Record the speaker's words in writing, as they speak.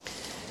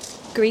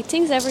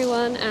Greetings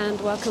everyone and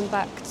welcome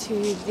back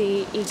to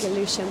the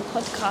Egolution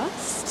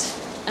podcast.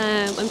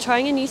 I'm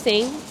trying a new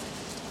thing,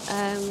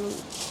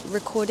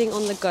 recording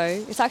on the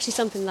go. It's actually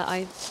something that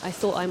I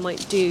thought I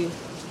might do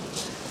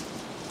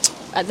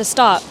at the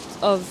start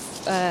of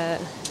the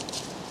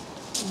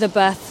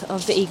birth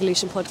of the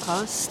Egolution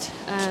podcast.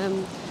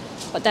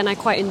 But then I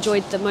quite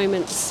enjoyed the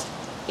moments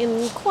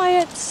in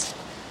quiet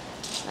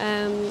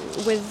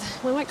with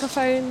my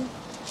microphone,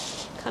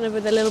 kind of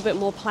with a little bit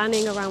more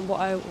planning around what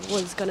I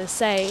was going to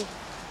say.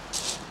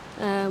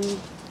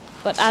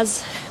 But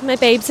as my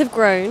babes have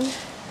grown,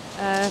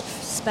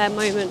 spare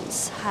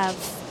moments have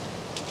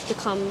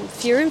become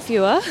fewer and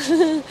fewer.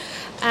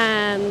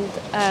 And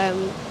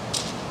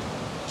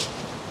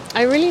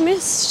I really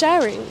miss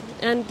sharing.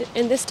 And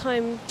in this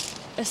time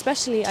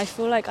especially, I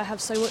feel like I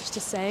have so much to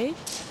say.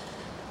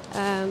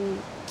 And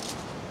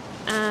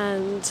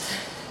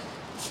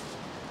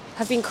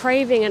have been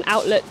craving an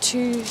outlet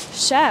to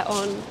share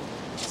on.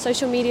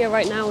 Social media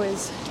right now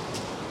is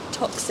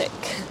toxic,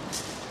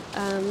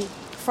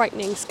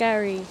 frightening,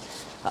 scary,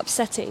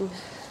 upsetting,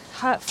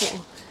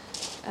 hurtful.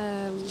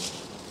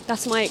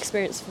 That's my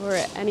experience for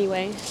it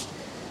anyway.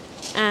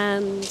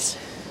 And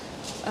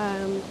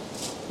I'm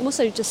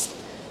also just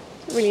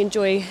really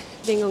enjoy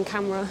being on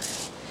camera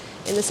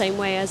in the same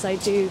way as I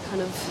do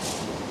kind of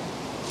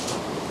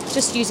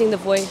just using the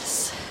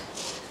voice.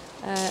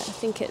 I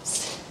think it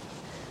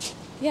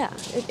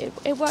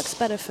works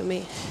better for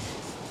me.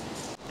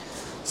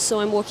 So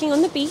I'm walking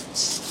on the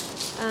beach.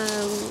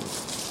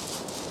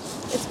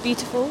 It's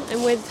beautiful.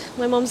 I'm with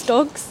my mom's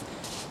dogs,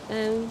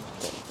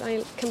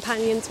 my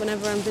companions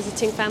whenever I'm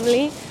visiting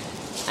family,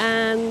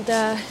 and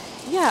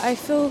I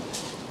feel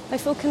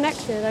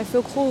connected. I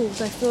feel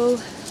called. I feel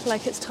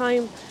like it's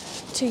time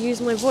to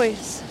use my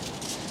voice.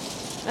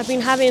 I've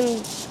been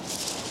having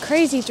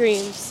crazy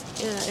dreams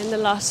in the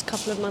last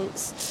couple of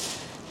months.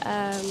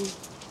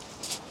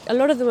 A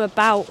lot of them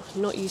about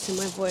not using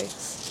my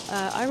voice.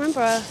 I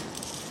remember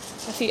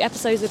a few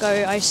episodes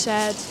ago I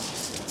shared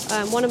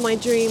one of my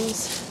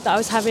dreams that I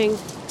was having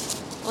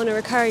on a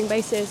recurring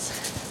basis,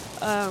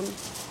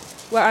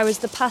 where I was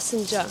the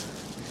passenger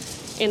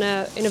in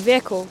a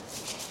vehicle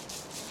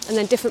and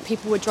then different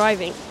people were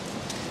driving.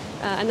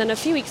 And then a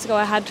few weeks ago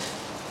I had,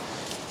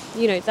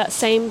 that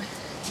same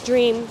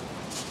dream,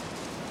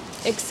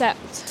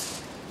 except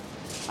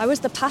I was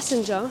the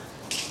passenger,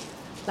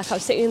 like I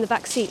was sitting in the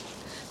back seat,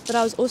 but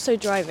I was also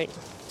driving.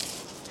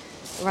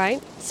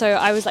 Right? So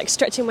I was like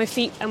stretching my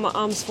feet and my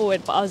arms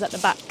forward, but I was at the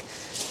back.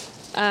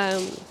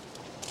 And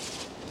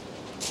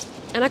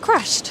I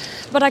crashed.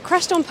 But I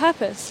crashed on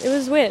purpose. It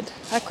was weird.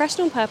 I crashed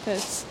on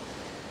purpose.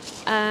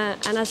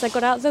 And as I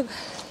got out of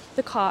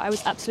the car, I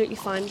was absolutely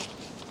fine.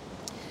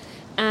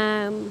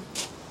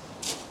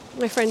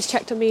 My friends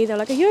checked on me. They were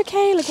like, "Are you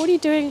okay? Like, what are you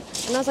doing?"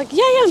 And I was like,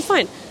 yeah, I'm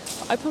fine.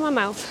 I opened my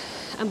mouth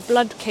and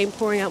blood came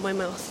pouring out my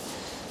mouth.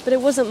 But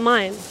it wasn't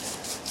mine.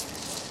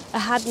 I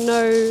had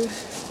no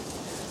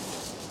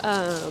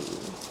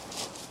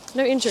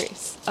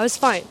injuries. I was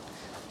fine,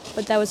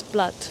 but there was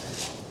blood.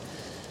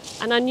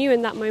 And I knew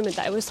in that moment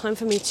that it was time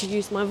for me to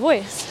use my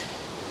voice.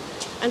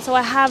 And so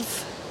I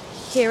have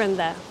here and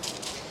there.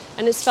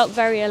 And it's felt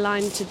very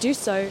aligned to do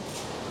so.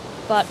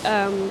 But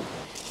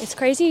it's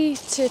crazy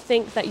to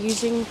think that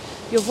using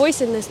your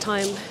voice in this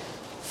time,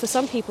 for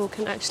some people,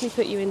 can actually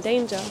put you in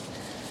danger.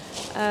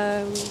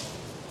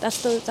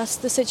 That's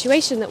the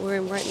situation that we're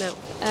in right now.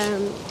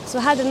 So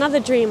I had another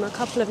dream a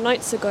couple of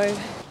nights ago,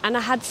 and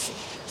I had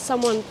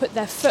someone put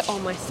their foot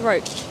on my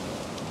throat.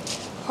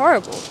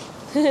 Horrible.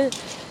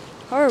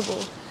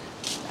 Horrible.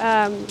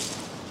 And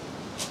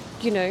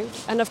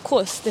of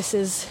course this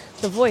is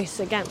the voice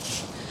again.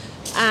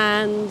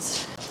 And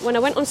when I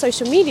went on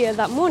social media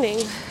that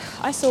morning,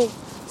 I saw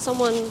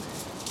someone,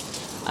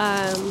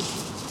 a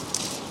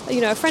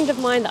friend of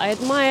mine that I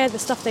admire. The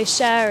stuff they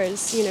share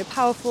is,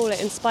 powerful. It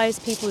inspires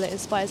people. It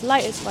inspires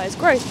light. It inspires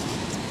growth.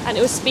 And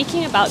it was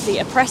speaking about the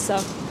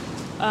oppressor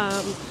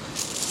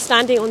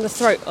standing on the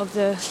throat of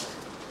the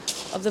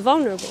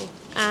vulnerable,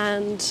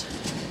 and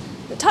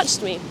it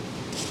touched me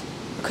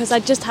because I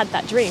just had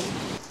that dream.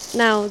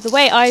 Now, the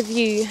way I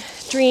view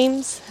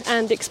dreams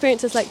and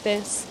experiences like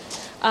this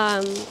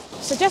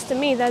suggests to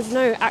me there's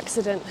no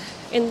accident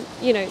in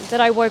that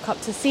I woke up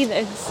to see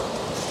this,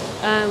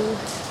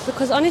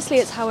 because honestly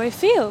it's how I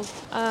feel,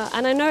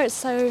 and I know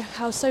it's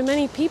how so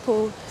many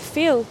people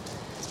feel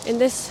in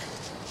this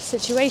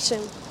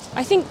situation.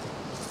 I think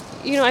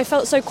I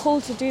felt so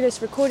called to do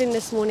this recording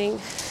this morning,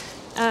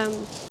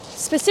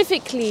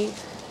 specifically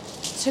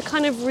to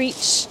kind of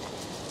reach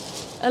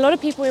a lot of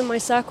people in my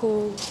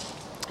circle,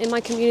 in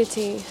my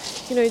community,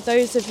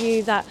 those of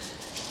you that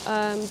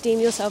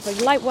deem yourself as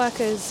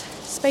lightworkers,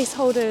 space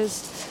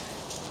holders,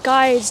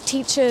 guides,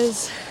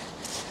 teachers,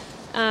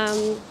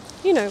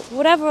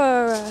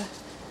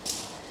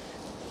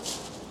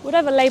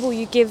 whatever label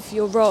you give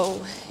your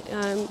role,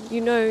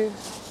 you know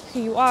who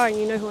you are and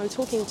you know who I'm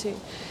talking to.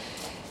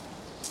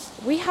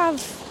 We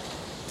have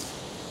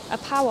a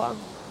power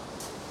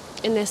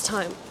in this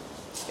time,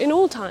 in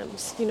all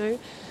times,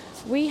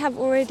 we have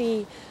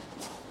already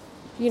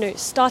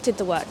started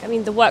the work. I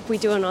mean, the work we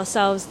do on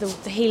ourselves,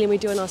 the healing we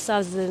do on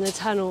ourselves is an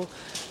eternal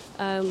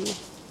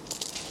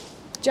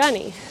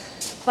journey.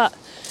 But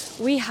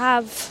we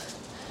have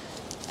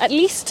at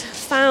least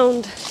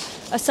found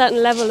a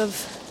certain level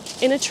of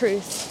inner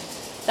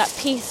truth that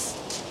peace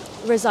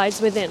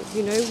resides within.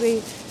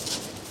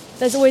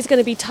 There's always going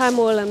to be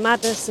turmoil and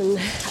madness and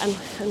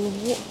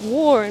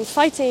war and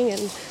fighting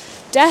and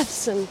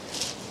deaths,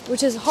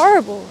 which is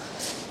horrible.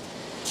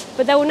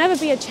 But there will never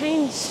be a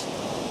change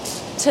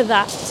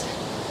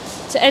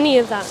to any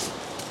of that,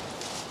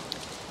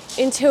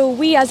 until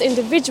we as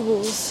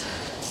individuals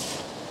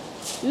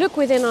look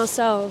within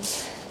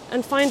ourselves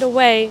and find a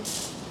way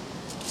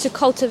to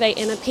cultivate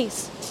inner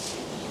peace.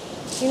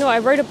 I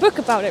wrote a book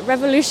about it.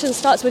 Revolution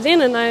starts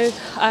within, and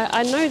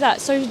I know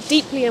that so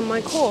deeply in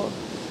my core.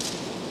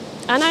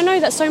 And I know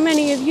that so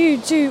many of you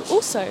do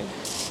also.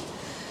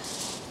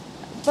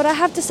 But I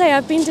have to say,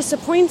 I've been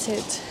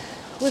disappointed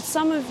with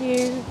some of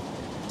you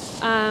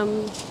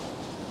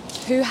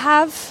who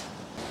have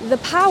the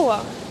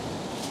power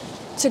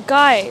to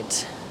guide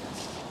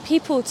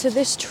people to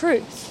this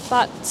truth,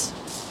 but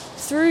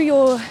through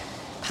your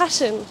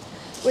passion,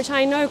 which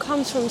I know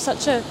comes from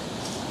such a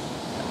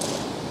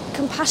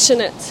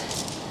compassionate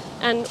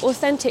and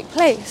authentic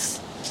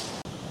place,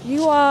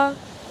 you are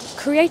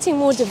creating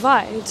more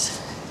divide.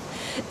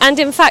 And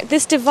in fact,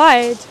 this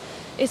divide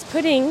is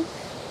putting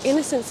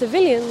innocent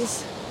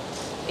civilians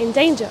in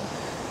danger.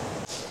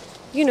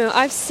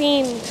 I've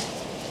seen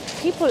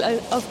people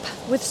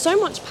with so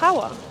much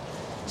power,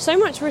 so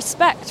much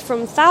respect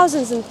from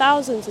thousands and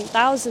thousands and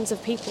thousands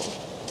of people,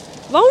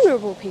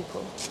 vulnerable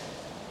people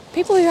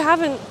who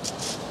haven't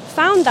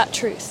found that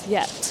truth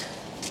yet,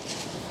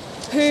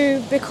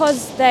 who,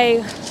 because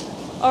they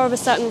are of a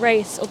certain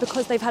race, or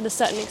because they've had a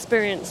certain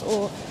experience,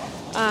 or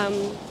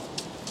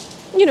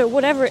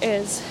whatever it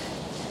is,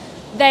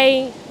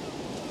 they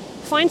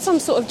find some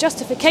sort of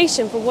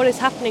justification for what is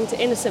happening to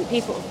innocent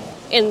people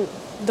in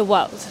the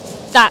world.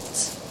 That,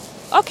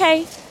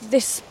 okay,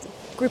 this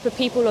group of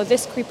people or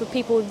this group of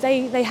people,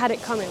 they had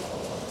it coming.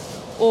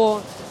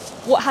 Or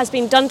what has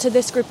been done to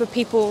this group of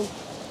people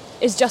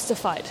is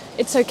justified.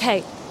 It's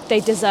okay. They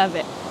deserve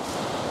it.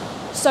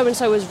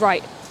 So-and-so was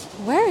right.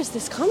 Where is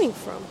this coming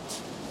from?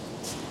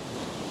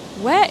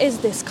 Where is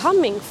this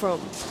coming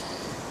from?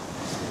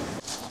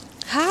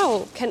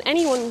 How can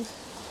anyone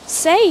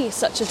say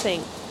such a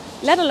thing,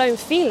 let alone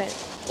feel it?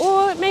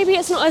 Or maybe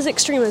it's not as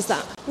extreme as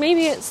that.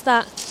 Maybe it's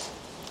that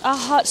our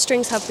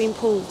heartstrings have been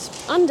pulled,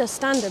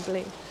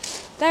 understandably.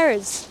 There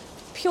is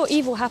pure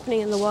evil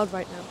happening in the world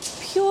right now.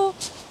 Pure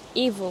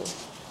evil,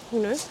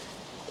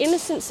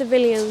 Innocent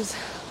civilians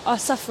are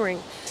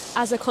suffering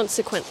as a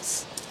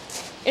consequence.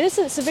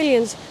 Innocent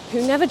civilians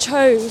who never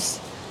chose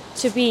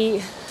to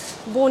be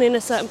born in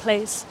a certain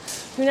place,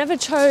 who never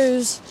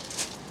chose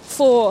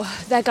for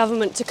their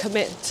government to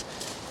commit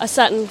a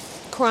certain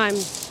crime,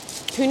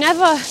 who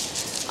never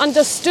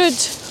understood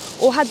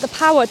or had the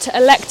power to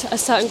elect a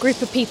certain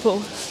group of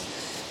people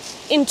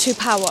into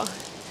power.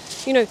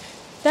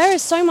 There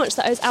is so much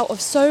that is out of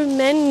so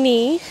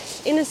many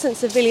innocent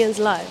civilians'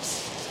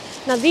 lives.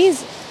 Now,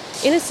 these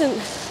innocent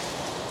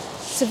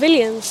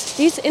civilians,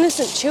 these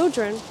innocent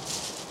children,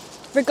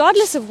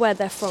 regardless of where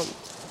they're from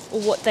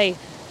or what they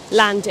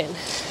land in,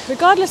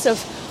 regardless of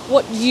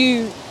what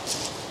you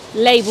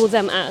label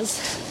them as,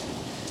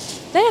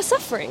 they are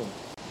suffering.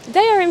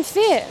 They are in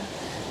fear.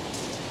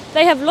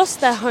 They have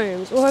lost their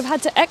homes or have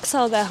had to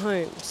exile their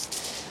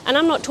homes. And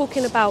I'm not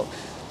talking about,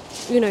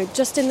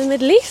 just in the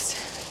Middle East.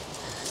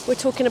 We're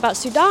talking about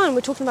Sudan,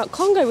 we're talking about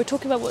Congo, we're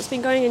talking about what's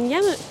been going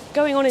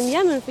on in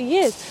Yemen for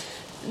years.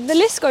 The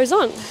list goes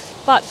on.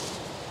 But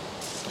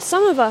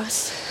some of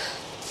us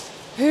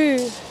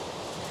who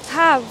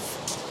have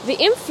the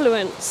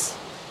influence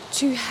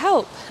to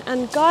help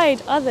and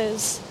guide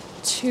others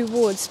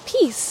towards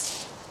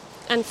peace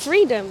and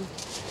freedom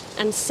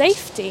and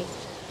safety,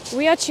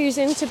 we are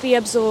choosing to be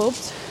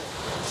absorbed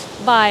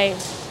by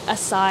a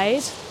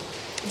side,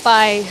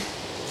 by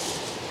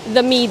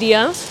the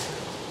media,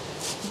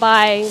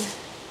 by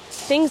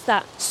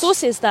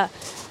sources that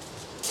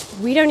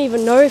we don't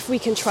even know if we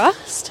can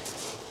trust,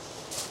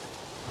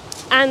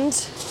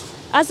 and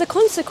as a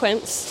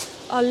consequence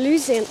are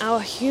losing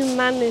our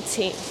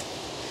humanity.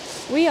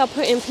 We are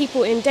putting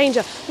people in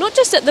danger, not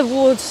just at the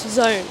war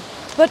zone,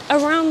 but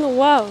around the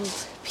world.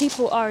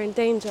 People are in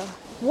danger.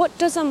 What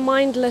does a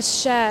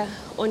mindless share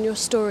on your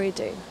story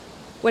do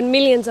when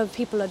millions of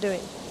people are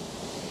doing?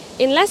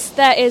 Unless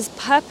there is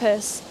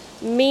purpose,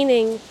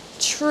 meaning,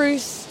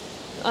 truth,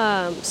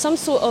 some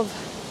sort of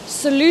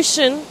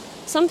solution,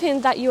 something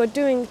that you are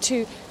doing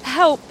to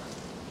help,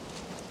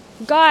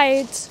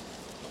 guide,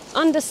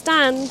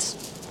 understand,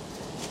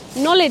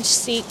 knowledge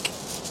seek.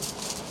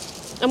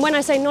 And when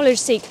I say knowledge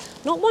seek,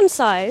 not one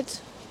side.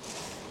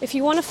 If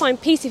you want to find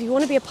peace, if you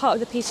want to be a part of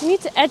the peace, we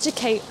need to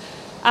educate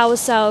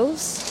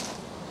ourselves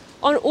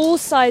on all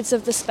sides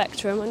of the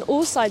spectrum, on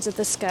all sides of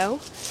the scale.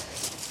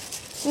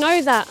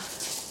 Know that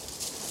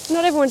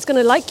not everyone's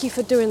going to like you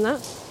for doing that.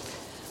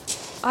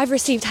 I've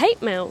received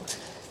hate mail.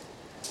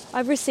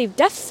 I've received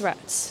death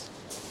threats.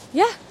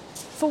 Yeah,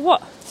 for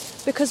what?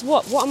 Because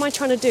what? What am I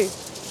trying to do?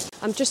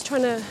 I'm just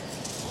trying to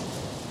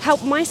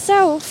help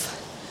myself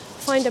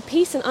find a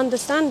peace and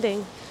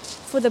understanding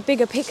for the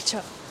bigger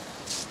picture.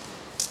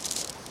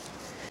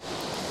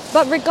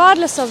 But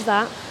regardless of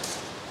that,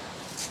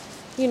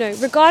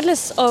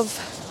 regardless of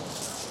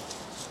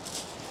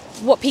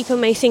what people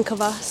may think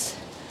of us,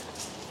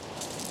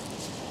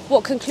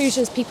 what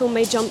conclusions people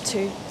may jump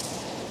to,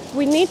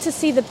 we need to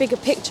see the bigger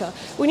picture.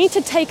 We need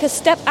to take a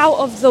step out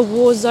of the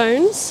war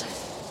zones.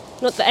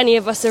 Not that any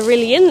of us are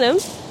really in them.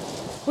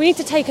 We need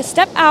to take a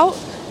step out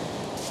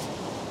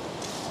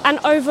and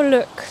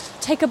overlook,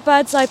 take a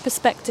bird's eye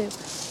perspective.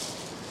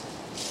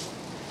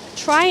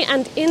 Try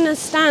and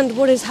understand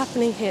what is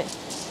happening here.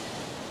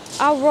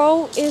 Our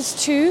role is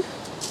to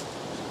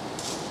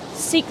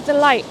seek the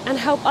light and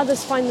help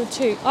others find them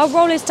too. Our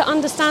role is to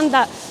understand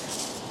that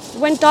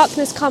when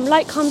darkness comes,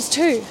 light comes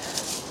too.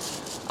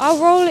 Our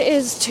role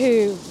is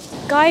to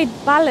guide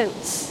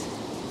balance.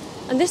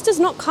 And this does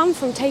not come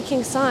from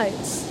taking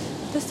sides.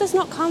 This does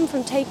not come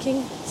from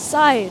taking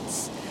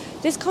sides.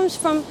 This comes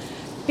from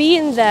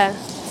being there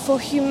for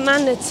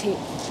humanity.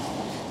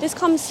 This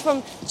comes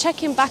from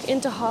checking back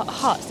into our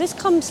hearts. This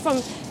comes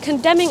from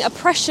condemning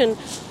oppression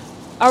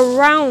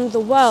around the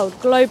world,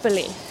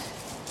 globally.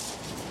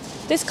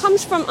 This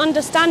comes from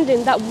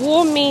understanding that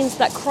war means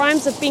that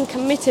crimes have been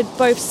committed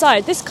both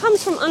sides. This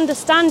comes from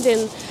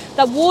understanding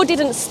that war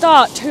didn't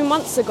start 2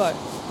 months ago.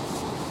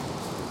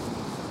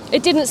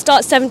 It didn't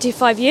start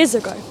 75 years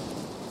ago.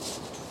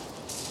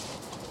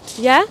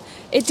 Yeah?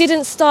 It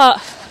didn't start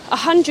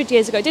 100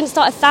 years ago. It didn't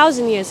start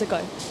 1,000 years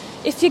ago.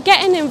 If you're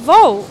getting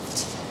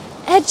involved,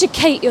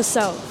 educate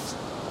yourself.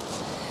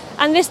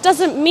 And this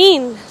doesn't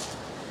mean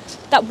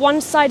that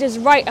one side is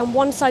right and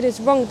one side is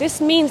wrong.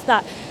 This means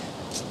that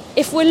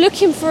if we're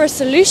looking for a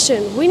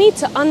solution, we need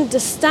to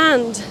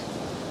understand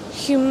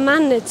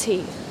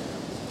humanity.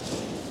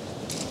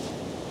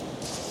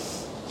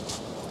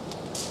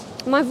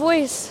 My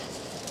voice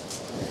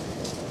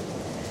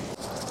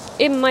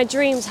in my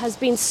dreams has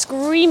been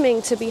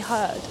screaming to be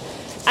heard.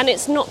 And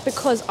it's not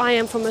because I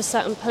am from a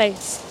certain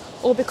place,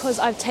 or because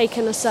I've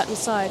taken a certain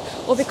side,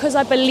 or because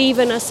I believe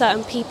in a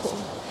certain people.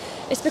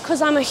 It's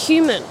because I'm a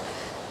human.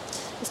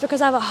 It's because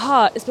I have a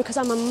heart. It's because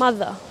I'm a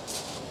mother.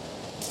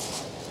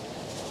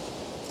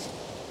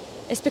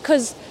 It's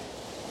because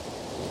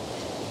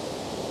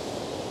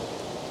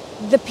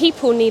the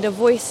people need a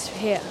voice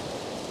here.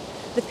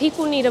 The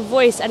people need a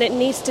voice, and it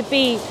needs to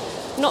be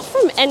not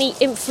from any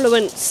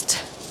influenced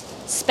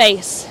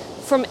space,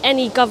 from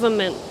any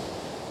government,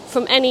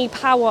 from any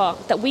power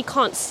that we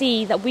can't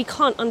see, that we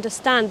can't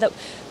understand, that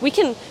we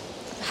can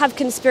have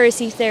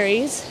conspiracy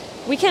theories,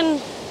 we can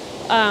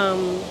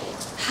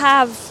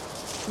have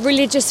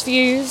religious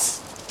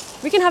views,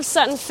 we can have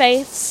certain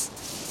faiths,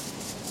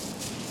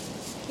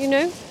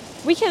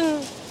 we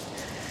can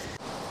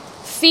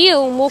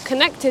feel more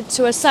connected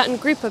to a certain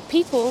group of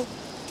people.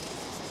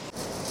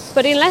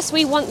 But unless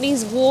we want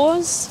these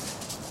wars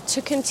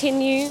to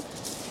continue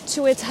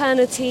to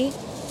eternity,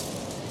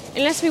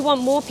 unless we want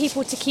more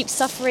people to keep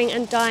suffering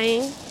and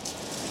dying,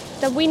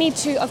 then we need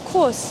to, of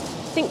course,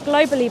 think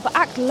globally, but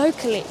act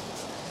locally.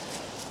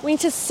 We need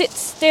to sit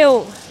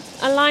still,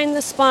 align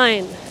the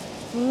spine,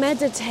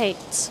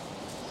 meditate,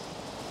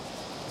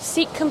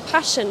 seek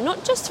compassion,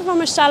 not just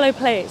from a shallow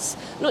place,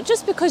 not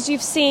just because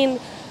you've seen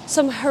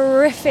some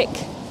horrific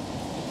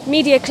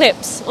media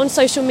clips on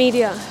social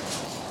media.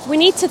 We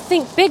need to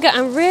think bigger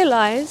and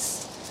realize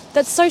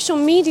that social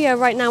media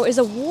right now is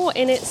a war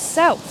in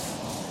itself.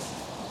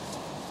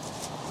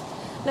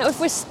 Now, if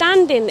we're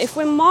standing, if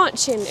we're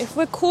marching, if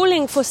we're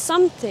calling for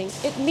something,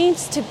 it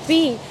needs to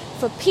be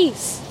for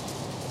peace.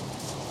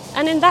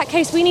 And in that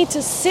case, we need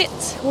to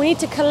sit, we need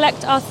to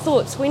collect our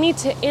thoughts, we need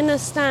to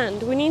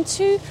understand, we need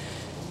to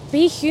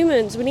be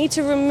humans, we need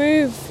to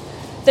remove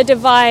the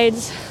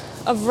divides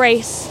of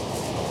race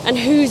and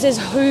whose is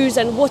whose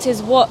and what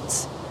is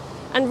what,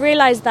 and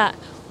realize that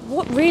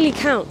what really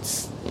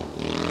counts.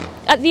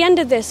 At the end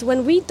of this,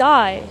 when we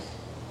die,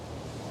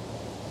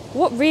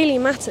 what really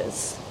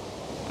matters?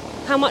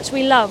 How much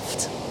we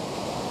loved.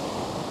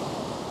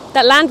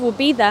 That land will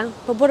be there,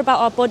 but what about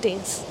our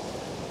bodies?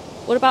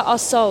 What about our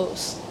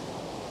souls?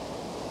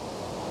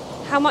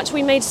 How much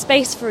we made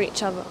space for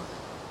each other.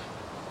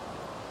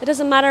 It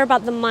doesn't matter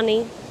about the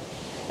money.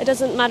 It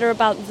doesn't matter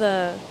about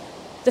the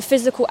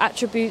physical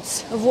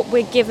attributes of what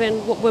we're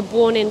given, what we're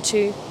born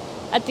into.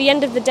 At the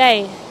end of the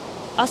day,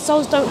 our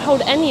souls don't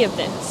hold any of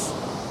this.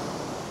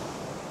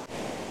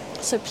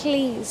 So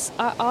please,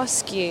 I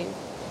ask you,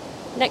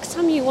 next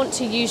time you want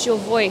to use your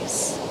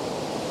voice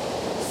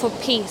for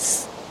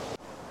peace,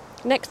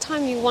 next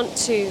time you want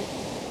to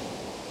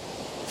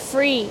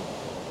free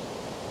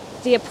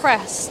the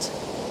oppressed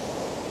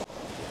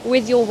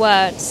with your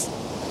words,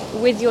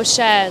 with your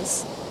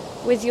shares,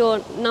 with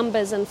your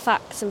numbers and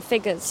facts and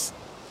figures,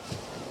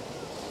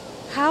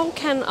 how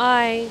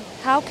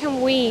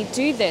can we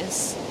do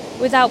this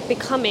without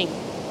becoming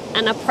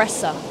an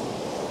oppressor?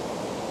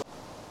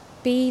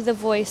 Be the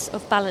voice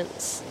of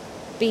balance.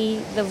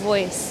 Be the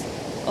voice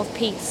of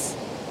peace.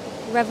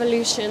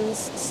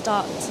 revolutions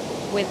start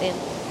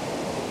within.